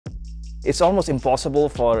It's almost impossible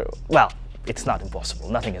for, well, it's not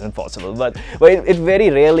impossible, nothing is impossible, but it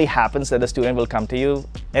very rarely happens that a student will come to you,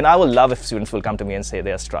 and I would love if students will come to me and say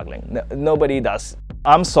they are struggling. Nobody does.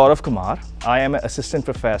 I'm Saurav Kumar. I am an assistant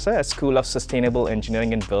professor at School of Sustainable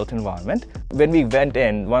Engineering and Built Environment. When we went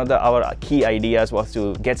in, one of our key ideas was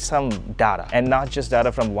to get some data, and not just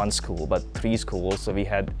data from one school, but 3 schools. So we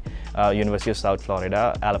had University of South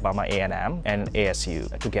Florida, Alabama A&M, and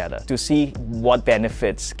ASU together to see what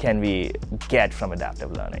benefits can we get from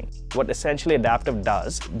adaptive learning. What essentially adaptive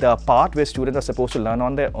does, the part where students are supposed to learn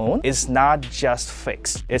on their own is not just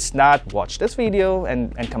fixed. It's not watch this video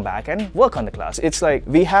and come back and work on the class. It's like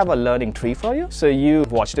we have a learning tree for you. So you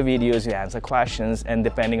watch the videos, you answer questions, and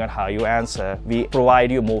depending on how you answer, we provide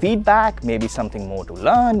you more feedback, maybe something more to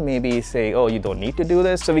learn, maybe say, oh, you don't need to do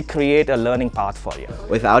this. So we create a learning path for you.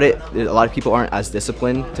 Without it, a lot of people aren't as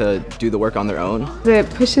disciplined to do the work on their own. It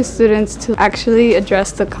pushes students to actually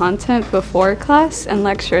address the content before class and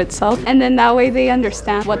lecture itself, and then that way they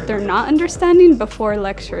understand what they're not understanding before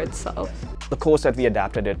lecture itself. The course that we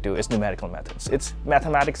adapted it to is numerical methods. It's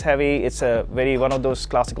mathematics heavy. It's one of those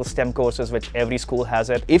classical STEM courses which every school has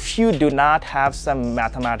it. If you do not have some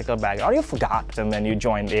mathematical background, you forgot and then you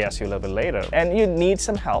joined ASU a little bit later and you need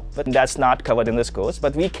some help, but that's not covered in this course,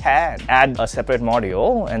 but we can add a separate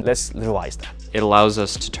module and let's revise that. It allows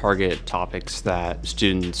us to target topics that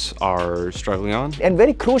students are struggling on. And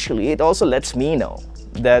very crucially, it also lets me know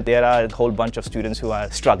that there are a whole bunch of students who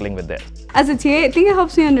are struggling with this. As a TA, I think it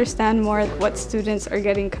helps me understand more what students are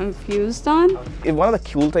getting confused on. One of the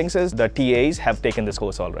cool things is the TAs have taken this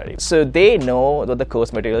course already. So they know that the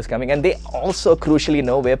course material is coming, and they also crucially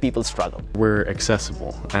know where people struggle. We're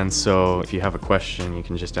accessible, and so if you have a question, you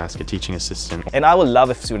can just ask a teaching assistant. And I would love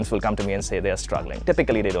if students will come to me and say they are struggling.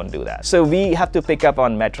 Typically, they don't do that. So we have to pick up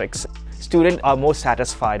on metrics. Students are more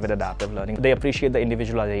satisfied with adaptive learning. They appreciate the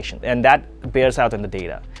individualization, and that bears out in the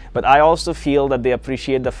data. But I also feel that they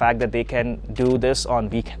appreciate the fact that they can do this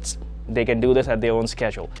on weekends. They can do this at their own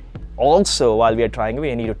schedule. Also, while we are trying,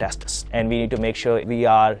 we need to test this, and we need to make sure we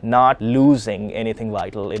are not losing anything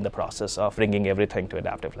vital in the process of bringing everything to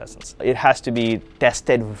adaptive lessons. It has to be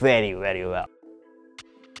tested very, very well.